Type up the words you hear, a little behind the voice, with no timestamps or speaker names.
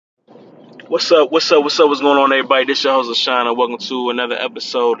What's up? What's up? What's up? What's going on, everybody? This your host LaSean, and welcome to another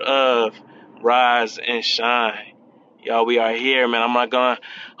episode of Rise and Shine. Y'all, we are here, man. I'm not gonna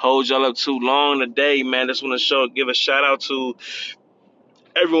hold y'all up too long today, man. Just want to give a shout out to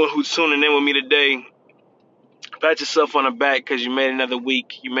everyone who's tuning in with me today. Pat yourself on the back because you made another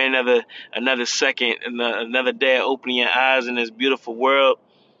week. You made another second, and another day of opening your eyes in this beautiful world.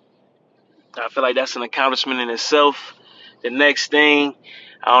 I feel like that's an accomplishment in itself. The next thing,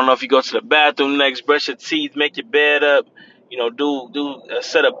 I don't know if you go to the bathroom next, brush your teeth, make your bed up, do a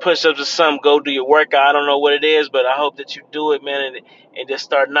set of push-ups or something, go do your workout. I don't know what it is, but I hope that you do it, man, and just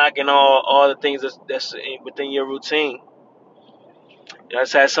start knocking all the things that's within your routine. I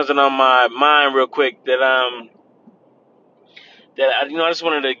just had something on my mind real quick that I just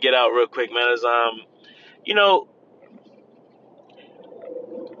wanted to get out real quick, man. Is you know,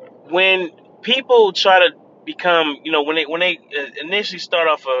 when people try to become, when they initially start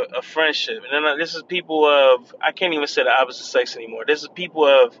off a friendship, and then this is people of, I can't even say the opposite sex anymore. This is people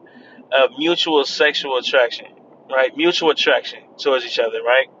of mutual sexual attraction, right? Mutual attraction towards each other,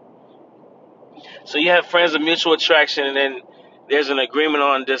 right? So you have friends of mutual attraction, and then there's an agreement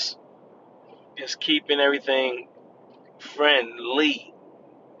on just keeping everything friendly,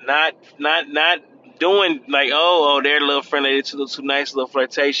 not doing like, they're a little friendly, they're too nice, a little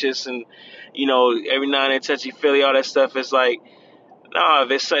flirtatious, and every now and then touchy feely, all that stuff. Is like, no,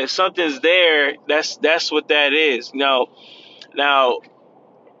 if something's there, that's what that is. Now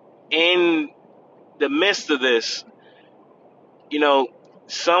in the midst of this,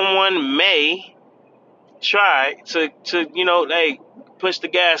 someone may try to hey, push the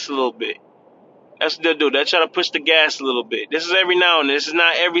gas a little bit. That's what they'll do. They'll try to push the gas a little bit. This is every now and then. This is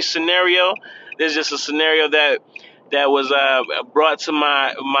not every scenario. This is just a scenario that was brought to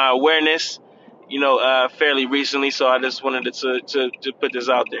my awareness, fairly recently. So I just wanted to put this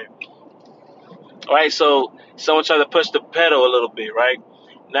out there. All right. So someone tried to push the pedal a little bit, right?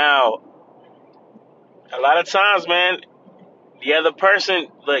 Now, a lot of times, man, the other person,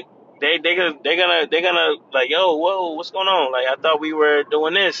 like, they're gonna like, yo, whoa, what's going on? Like, I thought we were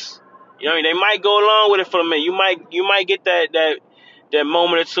doing this. They might go along with it for a minute. You might get that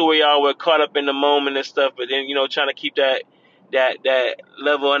moment or two where y'all were caught up in the moment and stuff, but then trying to keep that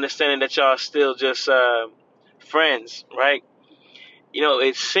level of understanding that y'all still just friends, right?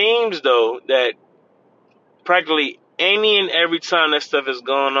 It seems though that practically any and every time that stuff is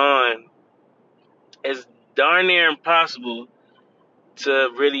going on, it's darn near impossible to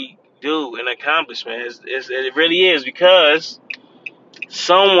really do an accomplishment. It really is, because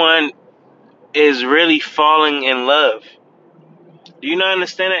someone is really falling in love. Do you not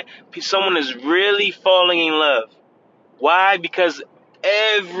understand that? Someone is really falling in love. Why? Because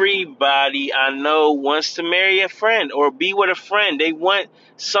everybody I know wants to marry a friend or be with a friend. They want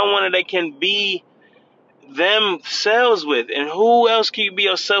someone that they can be themselves with. And who else can you be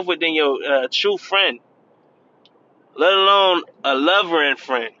yourself with than your true friend? Let alone a lover and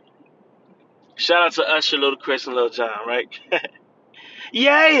friend. Shout out to Usher, Little Chris, and Lil Jon, right?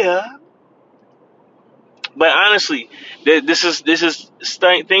 Yeah. But honestly, this is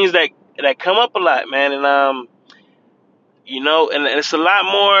things that come up a lot, man, and it's a lot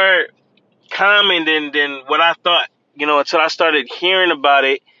more common than what I thought, until I started hearing about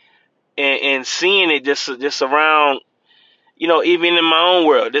it and seeing it just around, even in my own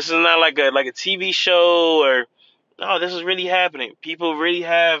world. This is not like a TV show, or no, this is really happening. People really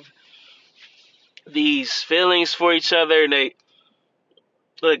have these feelings for each other, and they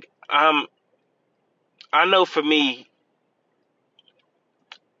look. I know for me,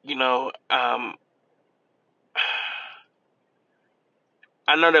 I know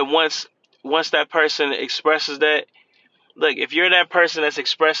that once that person expresses that, look, if you're that person that's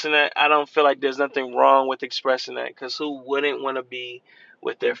expressing that, I don't feel like there's nothing wrong with expressing that, because who wouldn't want to be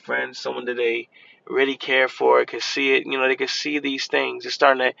with their friends, someone that they really care for, could see it, they could see these things. It's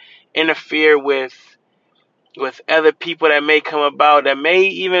starting to interfere with other people that may come about that may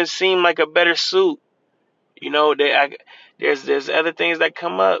even seem like a better suit. There's other things that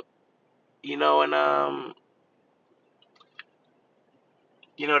come up, and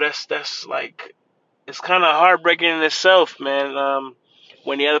that's like, it's kind of heartbreaking in itself, man.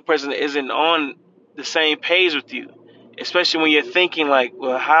 When the other person isn't on the same page with you, especially when you're thinking like,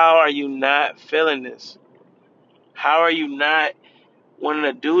 well, how are you not feeling this? How are you not wanting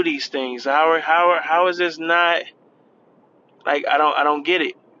to do these things? How is this not, like, I don't get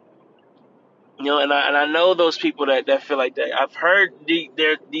it. And I know those people that feel like that. I've heard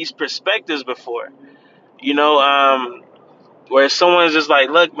these perspectives before. Where someone's just like,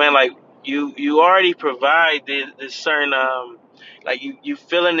 look, man, like, you already provide this certain like you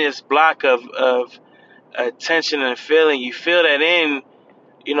feeling this block of attention and feeling. You feel that in,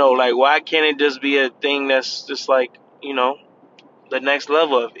 like why can't it just be a thing that's just like, the next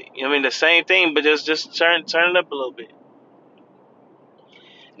level of it? You know what I mean? The same thing, but just turn it up a little bit.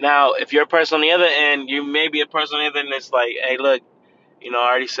 Now, if you're a person on the other end, you may be a person on the other end that's like, hey, look, I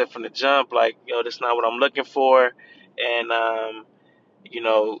already said from the jump, like, this is not what I'm looking for, and you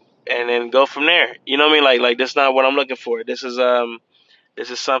know, and then go from there. You know what I mean? Like that's not what I'm looking for. This is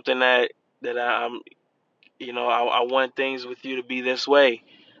something that I'm, I want things with you to be this way,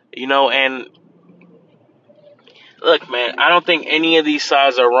 and look, man, I don't think any of these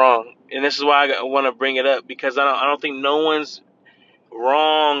sides are wrong, and this is why I want to bring it up because I don't think no one's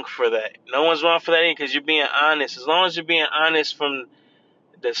wrong for that. No one's wrong for that because you're being honest. As long as you're being honest from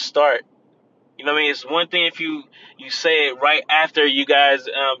the start. You know what I mean? It's one thing if you say it right after you guys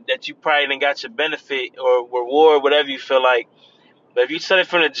that you probably didn't got your benefit or reward, whatever you feel like. But if you said it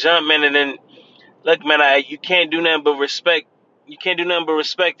from the jump, man, and then look, man, you can't do nothing but respect. You can't do nothing but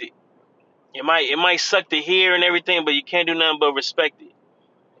respect it. It might suck to hear and everything, but you can't do nothing but respect it.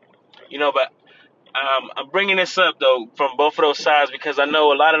 But I'm bringing this up though from both of those sides because I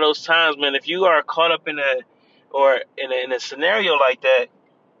know a lot of those times, man, if you are caught up in a scenario like that,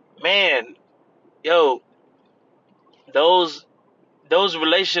 man, yo, those those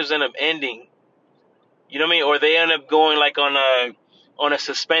relationships end up ending. You know what I mean? Or they end up going like on a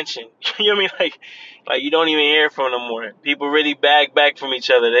suspension. You know what I mean? Like you don't even hear from them more. People really back from each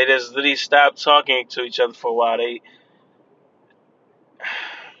other. They just really stop talking to each other for a while.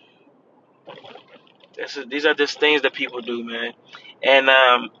 These are just things that people do, man. And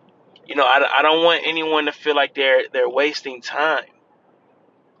I don't want anyone to feel like they're wasting time.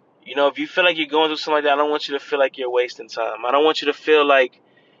 If you feel like you're going through something like that, I don't want you to feel like you're wasting time. I don't want you to feel like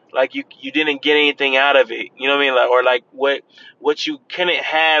you didn't get anything out of it. You know what I mean? Like, or like what you couldn't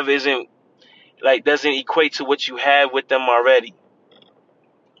have isn't like doesn't equate to what you have with them already.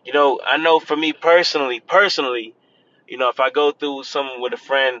 I know for me personally, if I go through something with a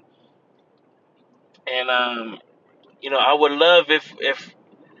friend and I would love if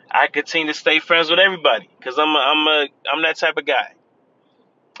I continue to stay friends with everybody because I'm that type of guy.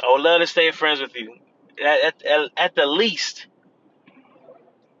 I would love to stay friends with you. At the least,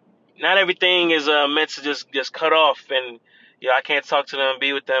 not everything is meant to just cut off and I can't talk to them,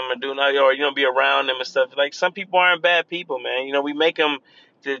 be with them, and do not or be around them and stuff. Like some people aren't bad people, man. We make them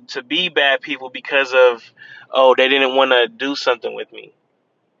to be bad people because of they didn't want to do something with me.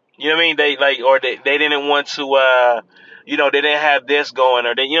 You know what I mean? They didn't want to they didn't have this going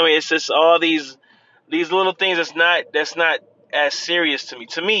or they it's just all these little things that's not as serious to me.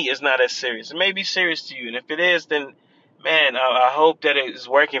 To me, it's not as serious. It may be serious to you, and if it is, then man, I hope that it is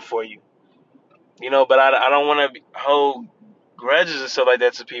working for you. But I don't want to hold grudges and stuff like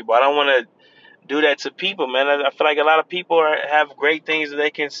that to people. I don't want to do that to people, man. I feel like a lot of people have great things that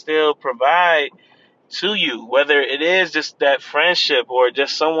they can still provide to you, whether it is just that friendship or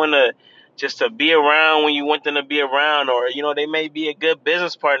just someone to be around when you want them to be around, or they may be a good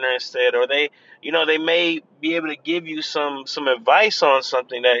business partner instead, or they may be able to give you some advice on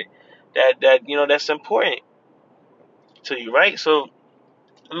something that that's important to you, right? So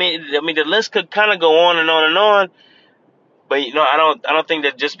I mean, the list could kind of go on and on and on, but I don't think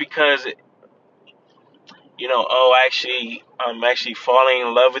that just because actually I'm actually falling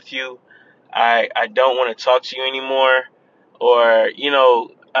in love with you, I don't want to talk to you anymore, or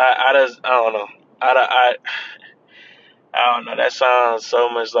I don't know, I don't know. That sounds so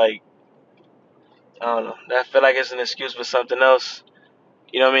much like I don't know. I feel like it's an excuse for something else.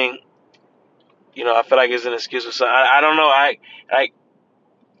 You know what I mean? I feel like it's an excuse for something. I don't know. I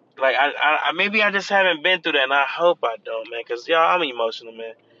maybe I just haven't been through that, and I hope I don't, man. Cause y'all, I'm emotional,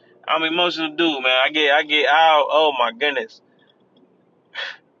 man. I'm an emotional dude, man. I get out. Oh my goodness.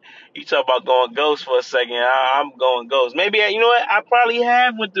 You talk about going ghost for a second. I'm going ghost. Maybe you know what? I probably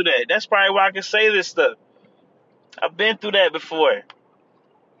have went through that. That's probably why I can say this stuff. I've been through that before,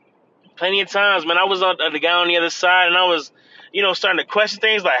 plenty of times, man. I was on the guy on the other side, and I was, starting to question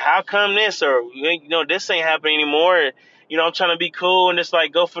things like, how come this, or this ain't happening anymore. I'm trying to be cool and just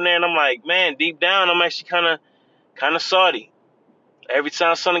like go from there. And I'm like, man, deep down, I'm actually kind of salty. Every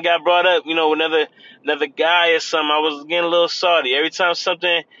time something got brought up, another guy or something, I was getting a little salty. Every time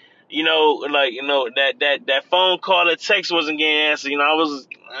something, that phone call or text wasn't getting answered, I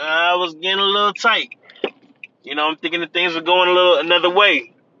was getting a little tight. I'm thinking that things were going a little another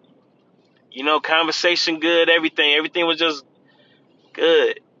way. Conversation good, everything was just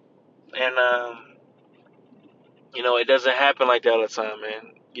good, and it doesn't happen like that all the time,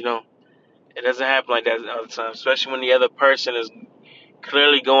 man. It doesn't happen like that all the time, especially when the other person is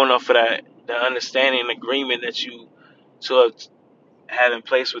clearly going off of that the understanding and agreement that you two have in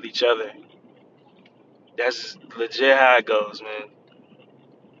place with each other. That's legit how it goes, man.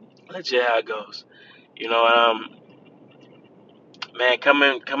 Legit how it goes. You know, man,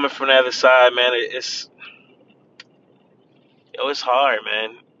 coming from the other side, man, it's hard,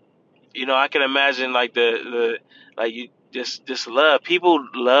 man. You know, I can imagine like the like you this love. People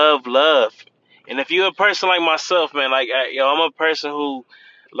love, and if you're a person like myself, man, like I'm a person who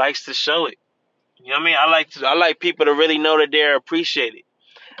likes to show it. You know what I mean? I like people to really know that they're appreciated.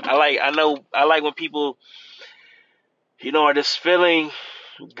 I like when people, are just feeling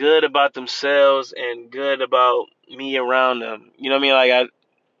good about themselves and good about me around them. You know what I mean?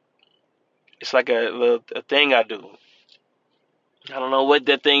 It's like a thing I do. I don't know what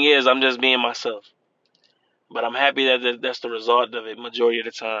that thing is. I'm just being myself. But I'm happy that that's the result of it majority of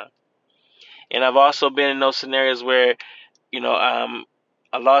the time. And I've also been in those scenarios where, you know, um,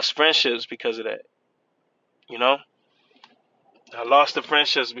 I lost friendships because of that. You know, I lost the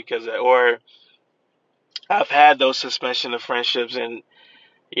friendships because of that, or I've had those suspension of friendships, and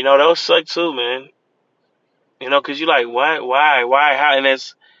those suck too, man. Because you like, why, how, and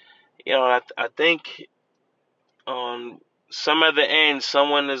it's, I think on some other end,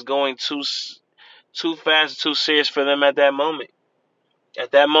 someone is going too fast, too serious for them at that moment.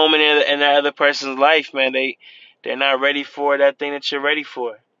 At that moment in that other person's life, man, they're not ready for that thing that you're ready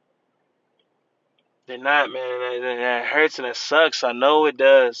for. They're not, man. That hurts and it sucks. I know it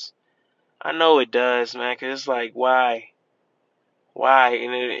does. I know it does, man. Cause it's like, why?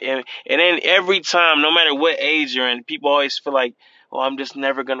 And then every time, no matter what age you're in, people always feel like, oh, I'm just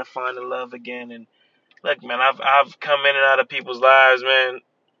never gonna find a love again. And look, man, I've come in and out of people's lives, man.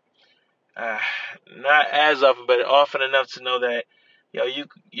 Uh, Not as often, but often enough to know that,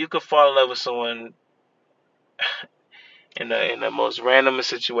 you could fall in love with someone in the most random of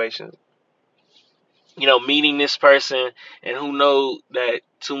situations. Meeting this person, and who know that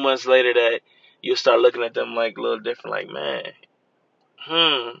 2 months later that you'll start looking at them like a little different, like, man,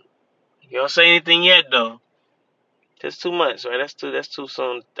 you don't say anything yet though. Just 2 months, right? That's too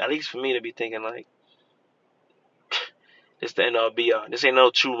soon. At least for me to be thinking like this the end all be all. This ain't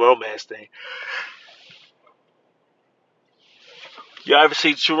no true romance thing. You ever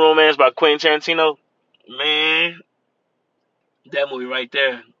see True Romance by Quentin Tarantino? Man, that movie right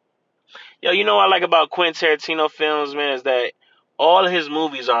there. Yo, what I like about Quentin Tarantino films, man, is that all of his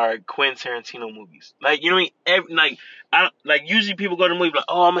movies are Quentin Tarantino movies. Like, you know what I mean? Like usually people go to the movie like,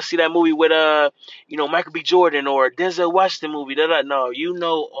 oh, I'm gonna see that movie with Michael B. Jordan or Denzel Washington movie. Da, da. No,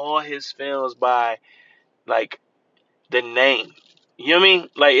 all his films by like the name. You know what I mean?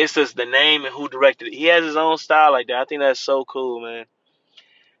 Like it's just the name and who directed it. He has his own style like that. I think that's so cool, man.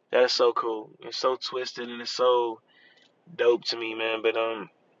 That's so cool. It's so twisted and it's so dope to me, man. But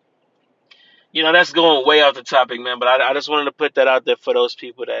that's going way off the topic, man. But I just wanted to put that out there for those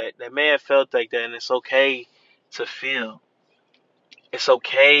people that may have felt like that, and it's okay to feel. It's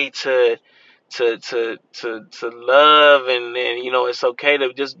okay to love, and it's okay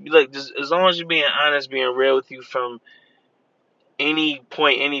to just look. Just as long as you're being honest, being real with you from any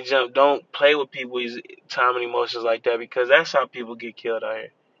point, any jump. Don't play with people's time and emotions like that, because that's how people get killed out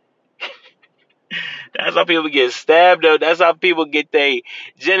here. That's how people get stabbed up. That's how people get their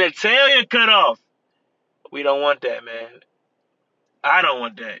genitalia cut off. We don't want that, man. I don't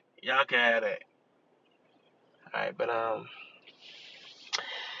want that. Y'all can have that. Alright, but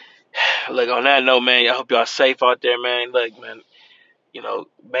look, on that note, man, I hope y'all safe out there, man. Look, man,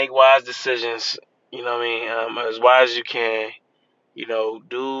 make wise decisions. You know what I mean? As wise as you can.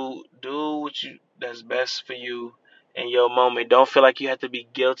 Do what that's best for you in your moment. Don't feel like you have to be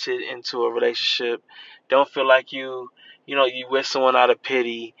guilted into a relationship. Don't feel like you with someone out of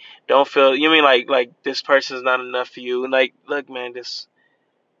pity. Don't feel mean like this person's not enough for you. And like, look, man, just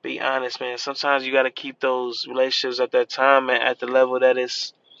be honest, man. Sometimes you gotta keep those relationships at that time, man, at the level that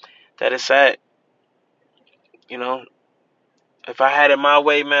it's at. You know, if I had it my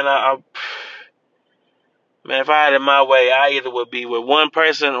way, man, man, if I had it my way, I either would be with one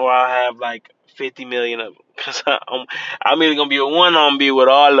person or I'll have like 50 million of them. Cause I'm either gonna be with one or I'm gonna be with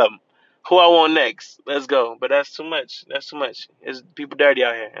all of them. Who I want next? Let's go. But that's too much. That's too much. It's people dirty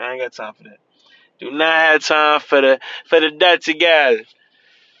out here, and I ain't got time for that. Do not have time for the dirty guys.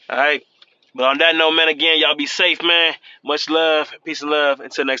 All right. But on that note, man, again, y'all be safe, man. Much love, peace and love.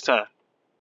 Until next time.